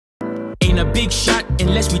ain't a big shot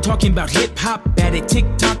unless we talking about hip-hop. Bad at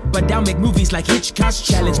TikTok, but I'll make movies like Hitchcock's.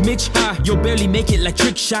 Challenge Mitch, you'll barely make it like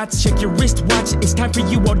trick shots. Check your wristwatch, it's time for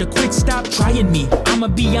you all to quit. Stop trying me. I'ma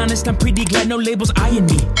be honest, I'm pretty glad no labels eyeing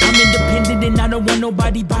me. I'm independent and I don't want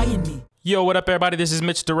nobody buying me. Yo, what up everybody? This is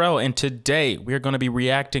Mitch Darrell, and today we're going to be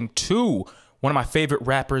reacting to one of my favorite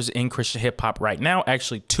rappers in Christian hip-hop right now.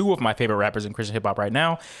 Actually, two of my favorite rappers in Christian hip-hop right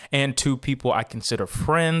now, and two people I consider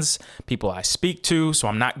friends, people I speak to, so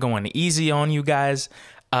I'm not going easy on you guys.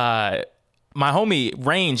 My homie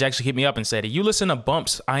Range actually hit me up and said, "You listen to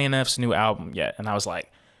Bumps INF's new album yet?" And I was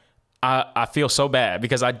like, I feel so bad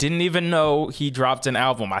because I didn't even know he dropped an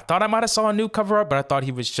album. I thought I might have saw a new cover art, but I thought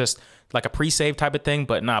he was just like a pre-save type of thing,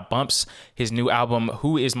 but not. Bumps, his new album,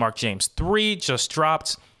 Who Is Mark James 3, just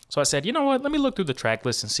dropped. So I said, you know what, let me look through the track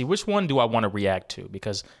list and see which one do I want to react to,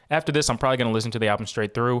 because after this, I'm probably going to listen to the album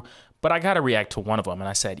straight through, but I got to react to one of them. And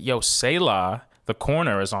I said, yo, Selah, The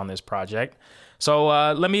Corner, is on this project. So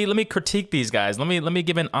let me critique these guys. Let me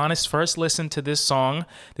give an honest first listen to this song.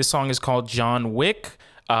 This song is called John Wick.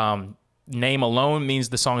 Name alone means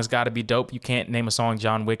the song has got to be dope. You can't name a song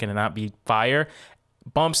John Wick and it not be fire.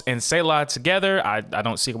 Bumps and Selah together, I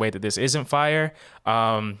don't see a way that this isn't fire.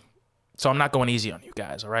 So I'm not going easy on you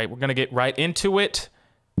guys, all right? We're going to get right into it.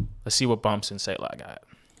 Let's see what Bumps and Selah got.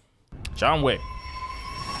 John Wick.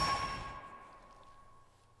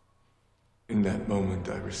 In that moment,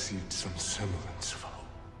 I received some semblance of hope.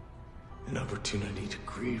 An opportunity to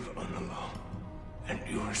grieve unalone. And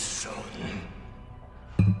your son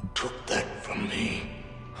took that from me.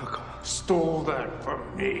 Stole that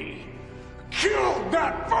from me. Killed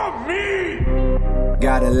that from me!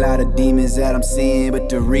 Got a lot of demons that I'm seeing, but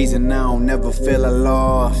the reason I don't never feel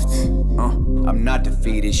aloft. I'm not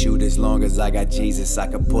defeated, shoot, as long as I got Jesus, I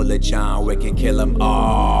can pull a John Wick and kill them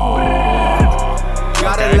all.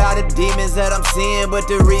 Got a lot of demons that I'm seeing, but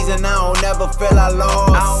the reason I don't never feel I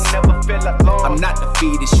lost. I'm not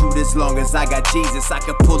defeated, shoot, as long as I got Jesus, I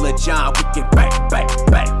can pull a John Wick and bang, bang,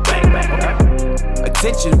 bang, bang, bang.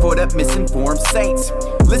 Attention for the misinformed saints.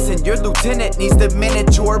 Listen, your lieutenant needs the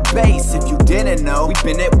miniature base. If you didn't know, we've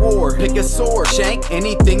been at war. Pick a sword, shank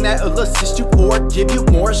anything that'll assist you or give you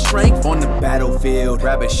more strength. On the battlefield,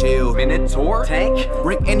 grab a shield, minotaur, tank.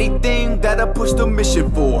 Bring anything that'll push the mission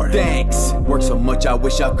forward. Thanks. Work so much I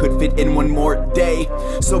wish I could fit in one more day.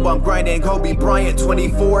 So I'm grinding Kobe Bryant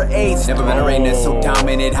 24/8. Never been a rain that's so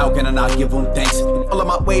dominant, how can I not give him thanks? In all of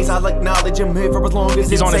my ways I'll acknowledge him here for as long as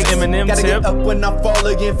he's it on takes. his Eminem Gotta tip. get up when I fall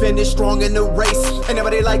again, finish strong in the race.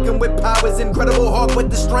 Anybody like him with powers, incredible heart with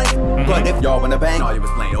the strength. But if y'all wanna bang, all you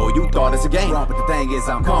was playing, oh, you thought it's a game. Wrong, but the thing is,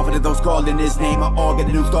 I'm confident those calling his name are all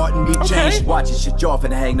gonna do start and be changed. Watch it, shit, y'all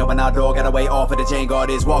finna hang. No, but now dog got away off of the chain guard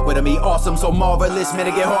is walk with me. Awesome, so marvelous, man,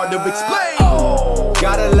 it get hard to explain. Oh,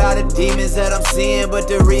 got a lot of demons that I'm seeing, but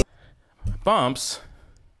the reason. Bumps.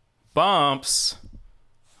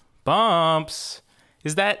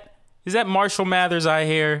 Is that Marshall Mathers I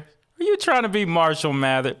hear? Are you trying to be Marshall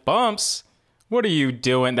Mathers? Bumps, what are you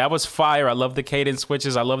doing? That was fire. I love the cadence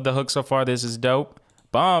switches. I love the hook so far. This is dope.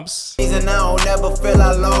 Bumps. Reason I don't never feel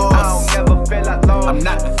I lost. I'm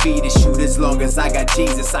not defeated, shoot, as long as I got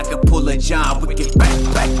Jesus, I can pull a John Wick and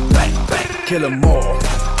bang, bang, bang, bang. Kill them all.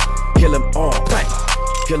 Kill them all. Bang.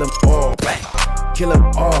 Kill them all. Bang. Kill them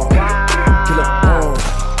all. Kill them all.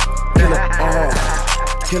 Kill them all.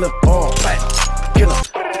 Kill them all. Bang. Kill them.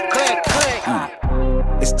 Click, click.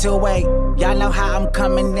 It's too late. Y'all know how I'm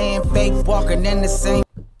coming in. Faith walking in the same.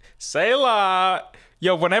 Selah.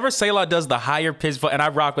 Yo, whenever Selah does the higher pitch, and I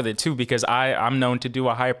rock with it too because I'm known to do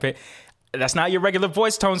a higher pitch. That's not your regular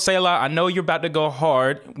voice tone, Selah. I know you're about to go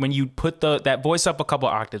hard when you put that voice up a couple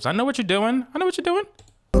octaves. I know what you're doing.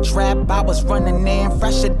 Trap, I was running in,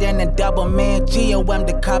 fresher than a double man. GOM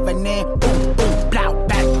the covenant. Boom, boom, blow,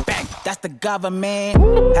 bang, bang. That's the government.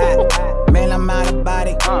 Man, I'm out of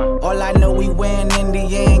body. All I know, we win in the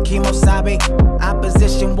end. Kemosabe.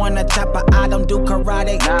 Opposition wanna chop, but I don't do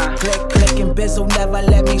karate. Click, click, and Bizzle never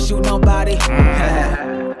let me shoot nobody.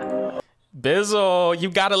 Bizzle, you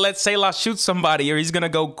gotta let Selah shoot somebody or he's gonna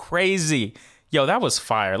go crazy. Yo, that was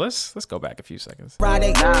fire. Let's go back a few seconds.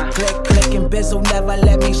 Click, click, and Bizzle never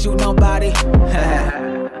let me shoot nobody.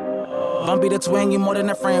 Bumpy the twin, you more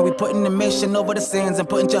than a friend. We putting the mission over the sins and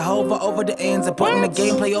putting Jehovah over the ends and putting the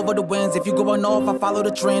gameplay over the wins. If you going off, I follow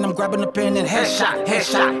the trend. I'm grabbing the pen and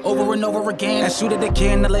headshot, over and over again. And shoot it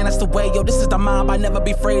again, the land that's the way. Yo, this is the mob, I never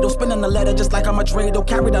be afraid. Spinning the letter just like I'm a Dreidel.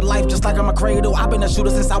 Carry the life just like I'm a cradle. I've been a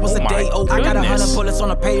shooter since I was a day old. I got 100 bullets on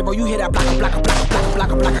the payroll. You hear that block,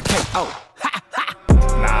 KO.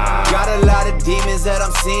 Got a lot of demons that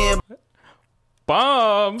I'm seeing.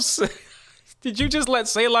 Bumps. Did you just let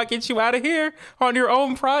Selah get you out of here on your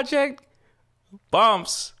own project?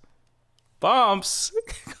 Bumps. Bumps.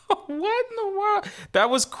 What in the world? That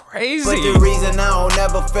was crazy. But the reason I don't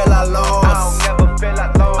never feel I lost,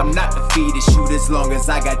 I'm not defeated. Shoot, as long as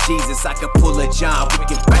I got Jesus, I can pull a John. We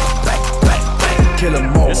can bang, bang, bang, bang. Kill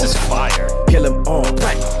them all. This is fire. Kill them all.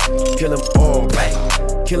 Bang. Kill them all.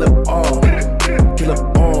 Bang. Kill them all. Kill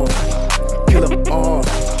them all. Kill them all.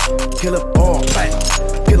 Kill them all. Bang.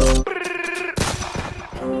 Kill them.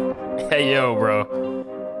 Hey, yo,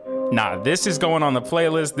 bro. Nah, this is going on the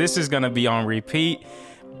playlist. This is gonna be on repeat.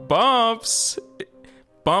 Bumps.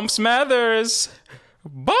 Bumps Mathers.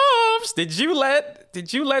 Bumps. Did you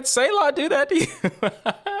let Selah do that to you?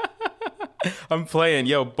 I'm playing.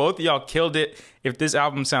 Yo, both of y'all killed it. If this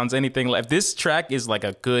album sounds anything like, if this track is like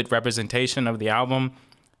a good representation of the album,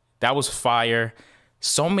 that was fire.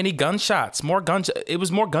 So many gunshots. It was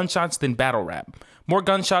more gunshots than battle rap. More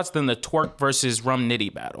gunshots than the Twerk versus Rum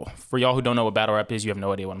Nitty battle. For y'all who don't know what battle rap is, you have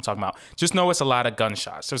no idea what I'm talking about. Just know it's a lot of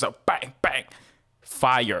gunshots. There's a bang, bang.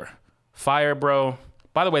 Fire. Fire, bro.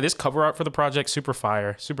 By the way, this cover art for the project, super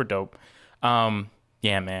fire. Super dope.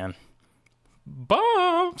 Yeah, man.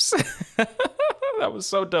 Bumps. That was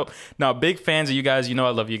so dope. Now, big fans of you guys. You know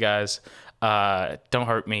I love you guys. Don't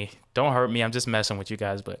hurt me. Don't hurt me. I'm just messing with you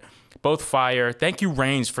guys. But both fire. Thank you,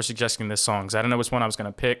 Reigns, for suggesting this song. I don't know which one I was going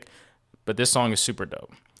to pick. But this song is super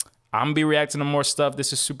dope. I'm going to be reacting to more stuff.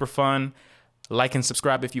 This is super fun. Like and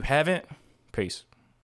subscribe if you haven't. Peace.